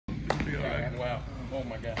Oh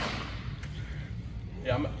my God.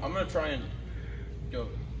 Yeah, I'm gonna try and go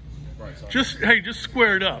right side. Just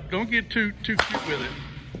square it up. Don't get too cute with it.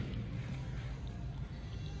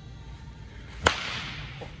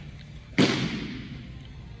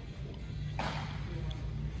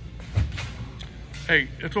 Hey,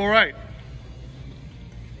 it's all right.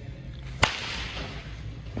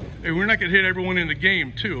 Hey, we're not gonna hit everyone in the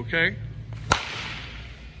game too, okay?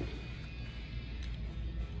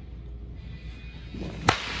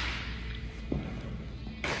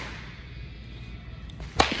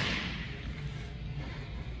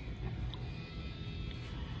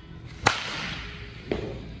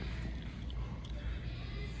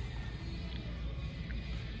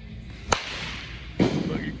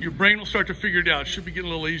 Your brain will start to figure it out. It should be getting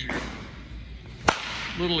a little easier.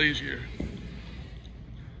 A little easier.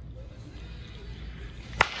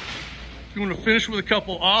 If you want to finish with a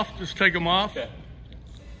couple off, just take them off. Okay.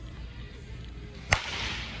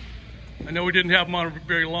 I know we didn't have them on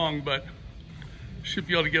very long, but should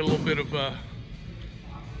be able to get a little bit of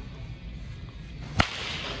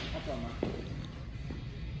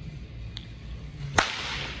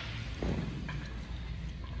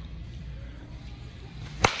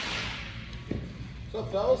What's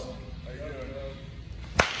up, fellas? How you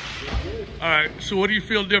doing? All right, so what do you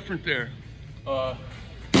feel different there?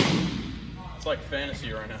 It's like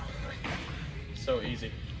fantasy right now. So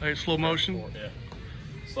easy. Like slow motion? Yeah.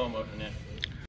 Slow motion, yeah.